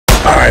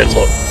Alright,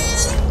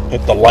 look.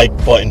 Hit the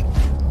like button.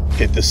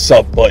 Hit the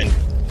sub button.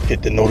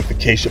 Hit the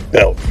notification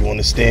bell. You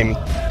understand me?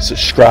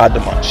 Subscribe to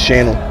my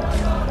channel.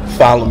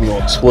 Follow me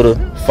on Twitter.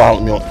 Follow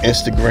me on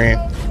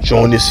Instagram.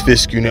 Join this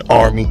Fisk Unit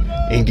army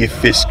and get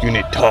Fisk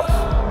Unit tough.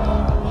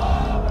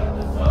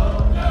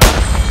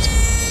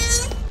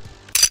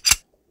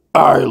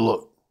 Alright,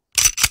 look.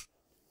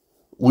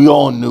 We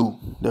all knew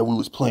that we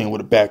was playing with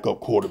a backup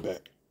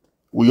quarterback.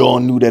 We all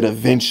knew that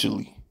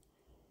eventually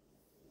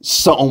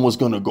something was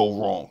going to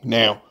go wrong.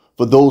 Now,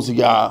 for those of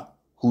y'all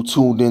who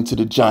tuned into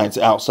the Giants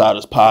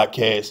Outsiders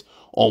podcast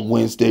on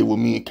Wednesday with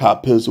me and Kai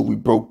Pizzle, we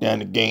broke down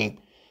the game.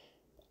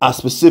 I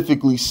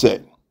specifically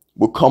said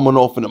we're coming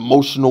off an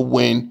emotional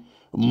win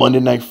Monday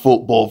Night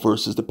Football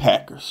versus the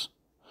Packers.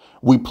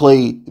 We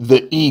play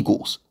the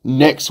Eagles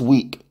next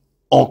week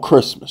on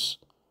Christmas.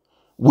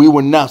 We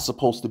were not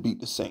supposed to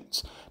beat the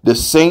Saints. The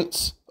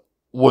Saints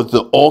was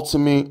the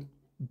ultimate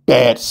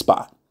bad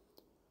spot.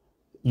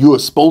 You are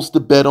supposed to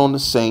bet on the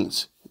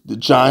Saints. The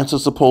Giants are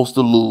supposed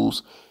to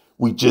lose.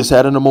 We just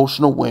had an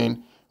emotional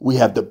win. We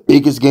have the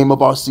biggest game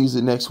of our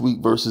season next week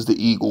versus the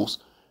Eagles.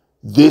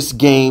 This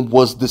game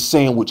was the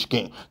sandwich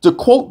game. To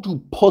quote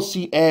you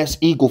pussy-ass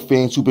Eagle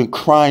fans who've been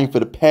crying for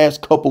the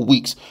past couple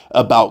weeks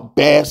about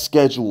bad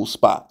schedule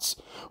spots.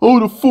 Oh,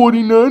 the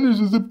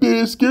 49ers is a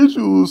bad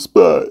schedule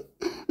spot.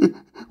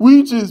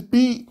 We just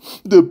beat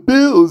the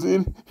Bills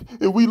and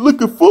we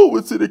looking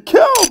forward to the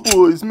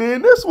Cowboys,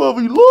 man. That's why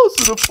we lost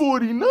to the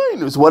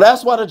 49ers. Well,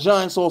 that's why the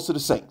Giants lost to the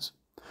Saints.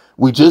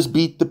 We just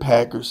beat the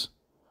Packers.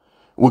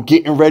 We're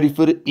getting ready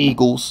for the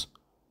Eagles.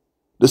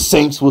 The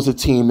Saints was a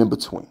team in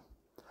between.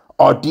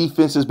 Our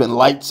defense has been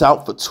lights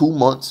out for 2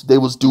 months. They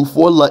was due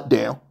for a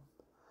letdown.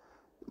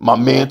 My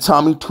man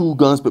Tommy Two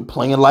Guns been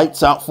playing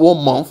lights out for a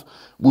month.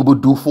 We were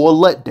due for a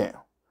letdown.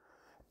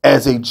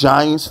 As a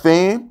Giants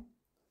fan,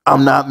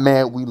 I'm not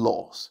mad we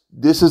lost.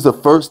 This is the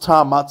first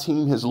time my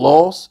team has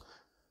lost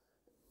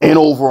in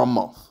over a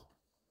month.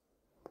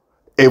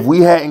 If we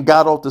hadn't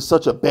got off to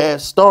such a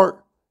bad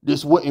start,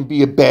 this wouldn't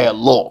be a bad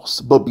loss.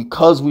 But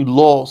because we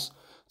lost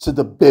to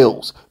the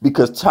Bills,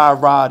 because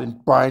Tyrod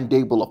and Brian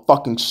Dable are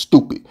fucking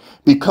stupid,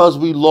 because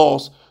we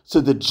lost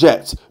to the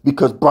Jets,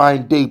 because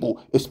Brian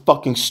Dable is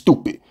fucking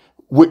stupid,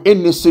 we're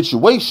in this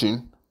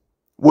situation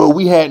where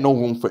we had no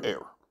room for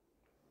error.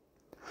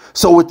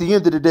 So at the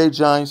end of the day,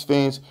 Giants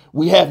fans,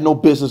 we have no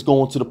business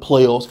going to the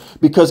playoffs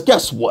because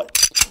guess what?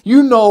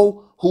 You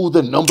know who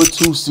the number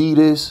 2 seed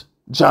is,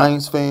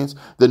 Giants fans?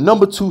 The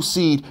number 2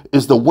 seed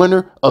is the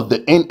winner of the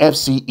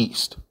NFC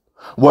East.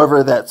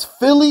 Whether that's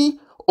Philly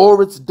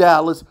or it's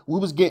Dallas, we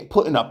was getting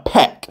put in a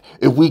pack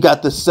if we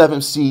got the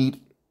 7th seed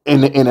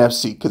in the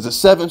NFC. Because the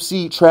 7th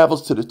seed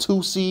travels to the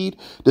 2 seed,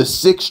 the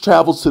 6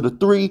 travels to the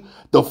 3,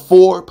 the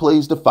 4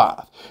 plays the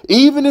 5.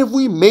 Even if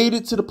we made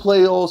it to the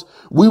playoffs,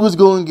 we was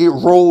going to get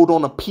rolled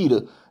on a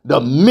pita the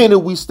minute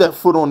we step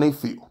foot on their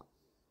field.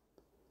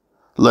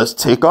 Let's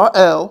take our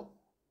L.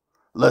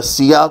 Let's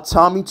see how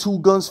Tommy Two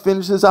Guns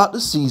finishes out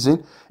the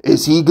season.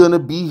 Is he going to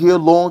be here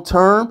long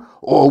term,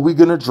 or are we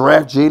going to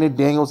draft Jaden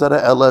Daniels out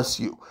of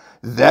LSU?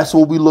 That's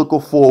what we're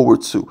looking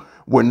forward to.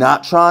 We're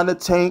not trying to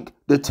tank.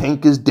 The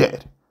tank is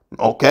dead.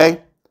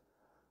 Okay?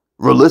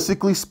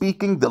 Realistically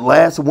speaking, the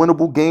last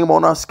winnable game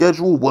on our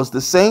schedule was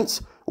the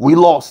Saints. We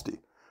lost it.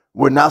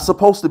 We're not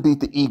supposed to beat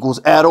the Eagles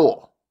at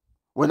all.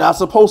 We're not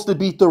supposed to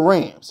beat the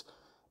Rams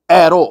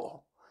at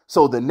all.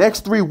 So the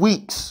next 3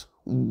 weeks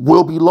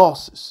will be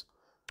losses.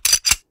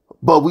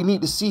 But we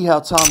need to see how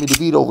Tommy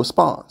Devito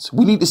responds.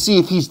 We need to see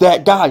if he's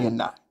that guy or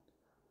not.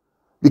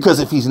 Because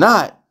if he's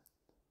not,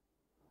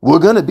 we're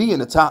going to be in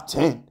the top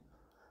 10.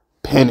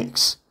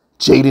 Penix,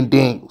 Jaden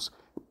Daniels.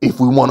 If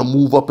we want to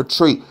move up a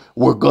trait,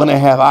 we're going to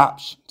have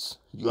options.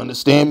 You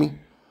understand me?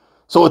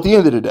 So at the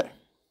end of the day,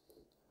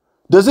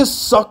 does it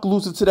suck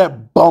losing to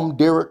that bum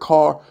Derek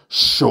Carr?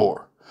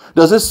 Sure.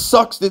 Does it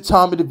suck that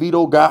Tommy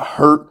DeVito got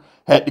hurt,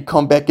 had to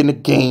come back in the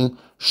game?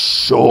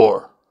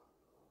 Sure.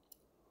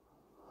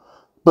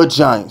 But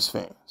Giants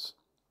fans,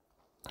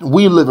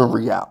 we live in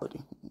reality.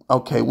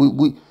 Okay,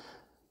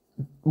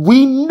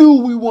 we knew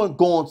we weren't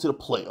going to the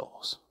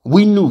playoffs.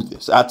 We knew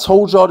this. I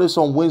told y'all this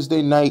on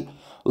Wednesday night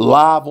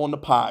live on the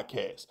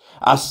podcast.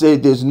 I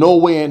said there's no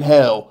way in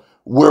hell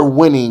we're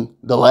winning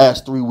the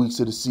last 3 weeks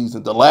of the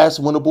season. The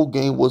last winnable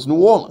game was New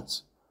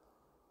Orleans.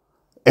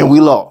 And we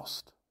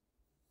lost.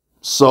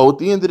 So at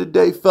the end of the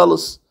day,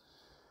 fellas,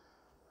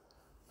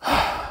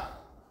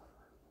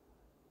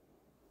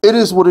 it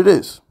is what it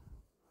is.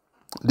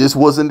 This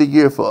wasn't the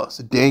year for us.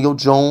 Daniel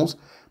Jones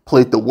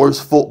played the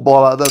worst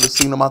football I've ever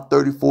seen in my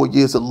 34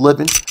 years of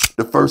living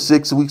the first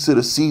 6 weeks of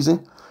the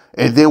season.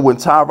 And then when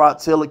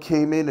Tyrod Taylor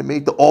came in and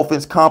made the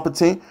offense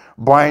competent,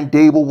 Brian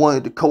Dable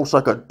wanted to coach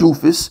like a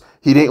doofus.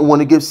 He didn't want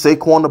to give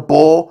Saquon the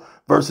ball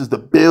versus the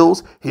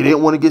Bills. He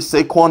didn't want to give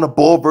Saquon the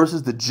ball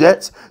versus the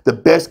Jets. The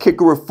best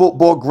kicker of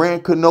football,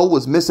 Grant Cano,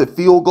 was missing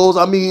field goals.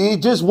 I mean,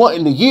 it just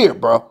wasn't the year,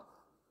 bro.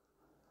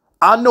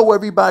 I know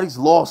everybody's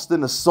lost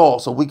in the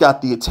sauce. So we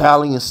got the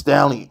Italian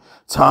stallion,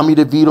 Tommy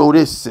DeVito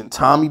this and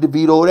Tommy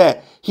DeVito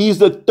that. He's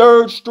the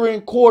third string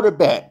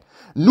quarterback.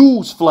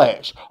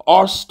 Newsflash,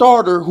 our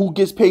starter who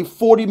gets paid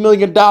 $40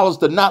 million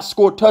to not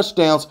score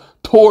touchdowns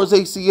tore his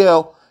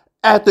ACL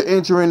after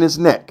injuring his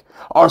neck.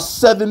 Our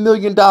 $7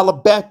 million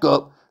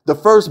backup, the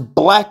first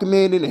black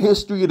man in the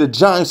history of the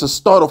Giants to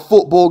start a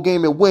football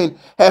game and win,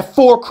 had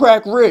 4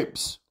 cracked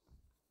ribs.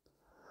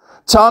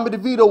 Tommy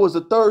Devito was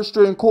a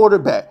third-string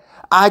quarterback.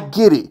 I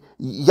get it.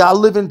 Y'all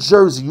live in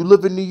Jersey. You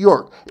live in New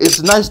York.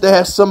 It's nice to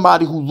have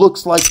somebody who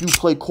looks like you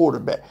play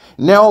quarterback.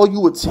 Now all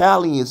you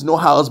Italians know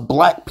how us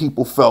black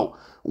people felt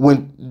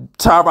when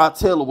Tyrod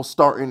Taylor was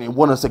starting and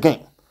won us a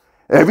game.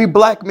 Every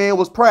black man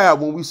was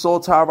proud when we saw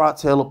Tyrod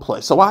Taylor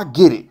play. So I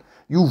get it.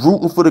 You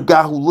rooting for the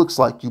guy who looks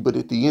like you. But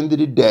at the end of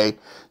the day,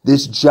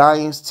 this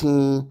Giants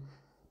team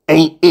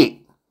ain't it.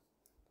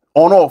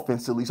 On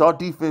offense, at least. Our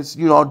defense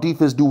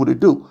do what it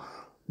do.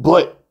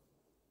 But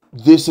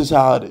this is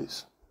how it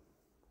is.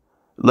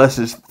 Let's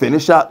just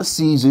finish out the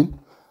season.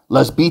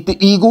 Let's beat the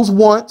Eagles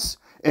once,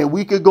 and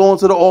we could go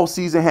into the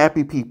offseason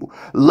happy people.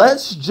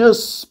 Let's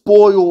just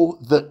spoil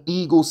the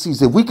Eagles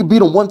season. If we could beat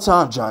them one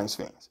time, Giants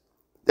fans.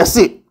 That's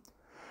it.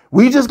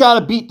 We just got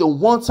to beat them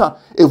one time.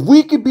 If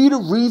we could be the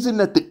reason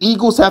that the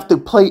Eagles have to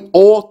play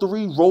all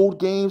 3 road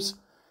games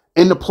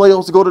in the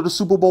playoffs to go to the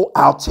Super Bowl,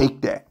 I'll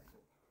take that.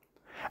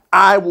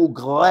 I will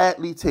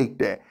gladly take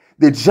that.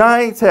 The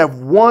Giants have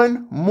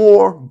one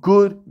more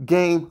good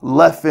game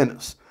left in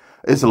us.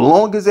 As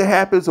long as it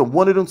happens on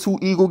one of them 2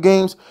 Eagle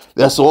games,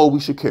 that's all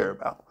we should care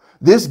about.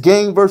 This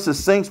game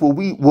versus Saints, will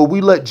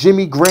we let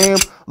Jimmy Graham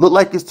look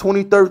like it's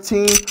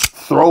 2013?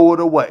 Throw it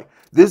away.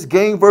 This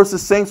game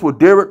versus Saints, will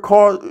Derek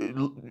Carr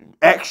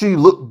actually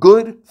look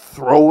good?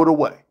 Throw it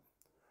away.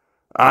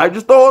 I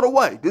just throw it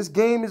away. This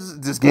game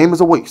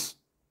is a waste.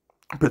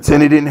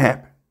 Pretend it didn't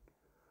happen.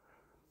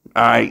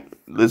 All right,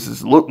 let's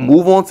just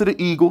move on to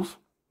the Eagles.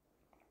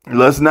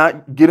 Let's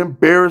not get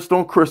embarrassed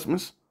on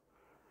Christmas.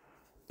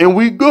 And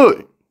we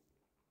good.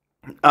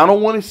 I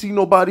don't want to see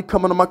nobody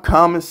coming to my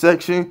comment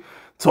section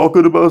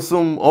talking about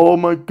oh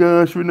my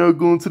gosh, we're not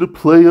going to the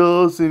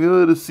playoffs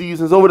and the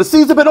season's over. The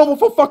season's been over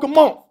for a fucking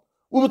month.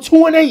 We were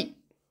 2-8.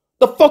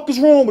 The fuck is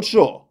wrong with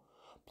y'all?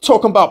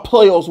 Talking about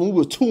playoffs when we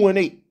were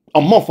 2-8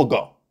 a month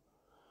ago.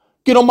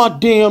 Get on my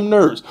damn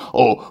nerves.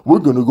 Oh, we're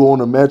going to go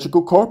on a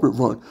magical carpet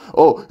run.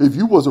 Oh, if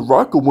you wasn't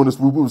rocking when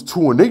we was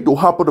 2-8, don't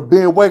hop on the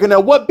bandwagon. Now,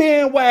 what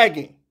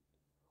bandwagon?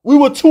 We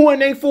were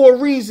 2-8 for a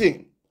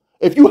reason.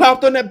 If you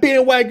hopped on that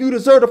bandwagon, you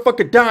deserve to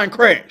fucking die and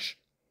crash.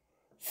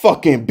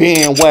 Fucking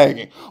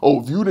bandwagon.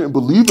 Oh, if you didn't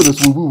believe in us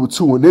when we were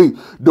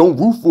 2-8, don't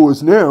root for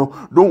us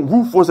now. Don't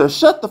root for us now.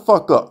 Shut the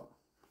fuck up.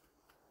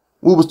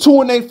 We was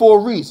 2-8 for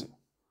a reason.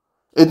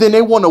 And then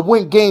they want to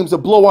win games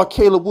and blow our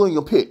Caleb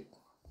Williams pick.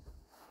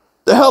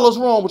 The hell is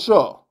wrong with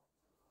y'all?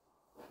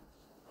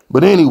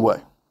 But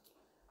anyway,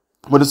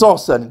 when it's all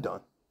said and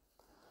done,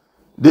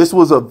 this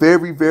was a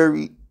very,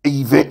 very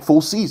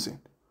eventful season.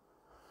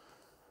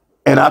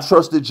 And I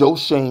trust that Joe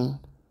Shane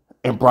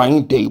and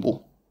Brian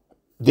Dable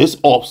this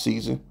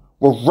offseason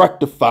will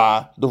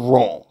rectify the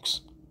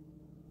wrongs.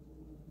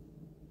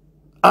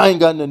 I ain't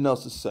got nothing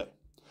else to say.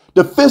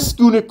 The Fisk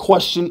unit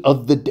question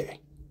of the day.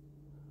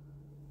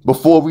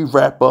 Before we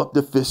wrap up,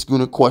 the Fisk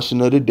unit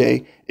question of the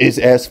day is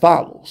as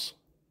follows.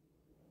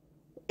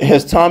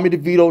 Has Tommy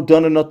DeVito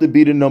done enough to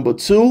be the number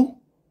 2?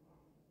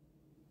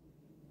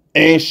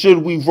 And should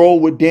we roll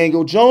with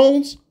Daniel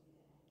Jones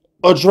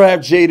or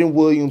draft Jaden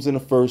Williams in the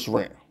first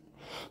round?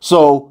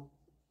 So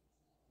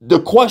the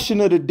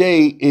question of the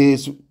day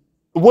is,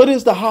 what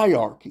is the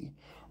hierarchy?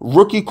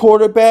 Rookie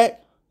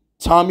quarterback,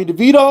 Tommy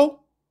DeVito,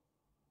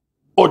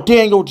 or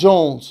Daniel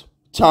Jones,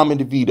 Tommy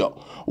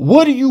DeVito?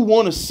 What do you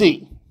want to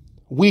see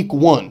week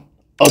 1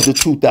 of the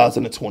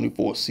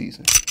 2024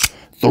 season?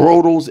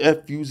 Throw those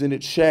FUs in the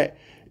chat.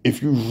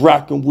 If you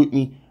rocking with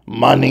me,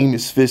 my name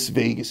is Fisk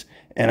Vegas,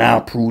 and I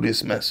approve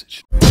this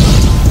message.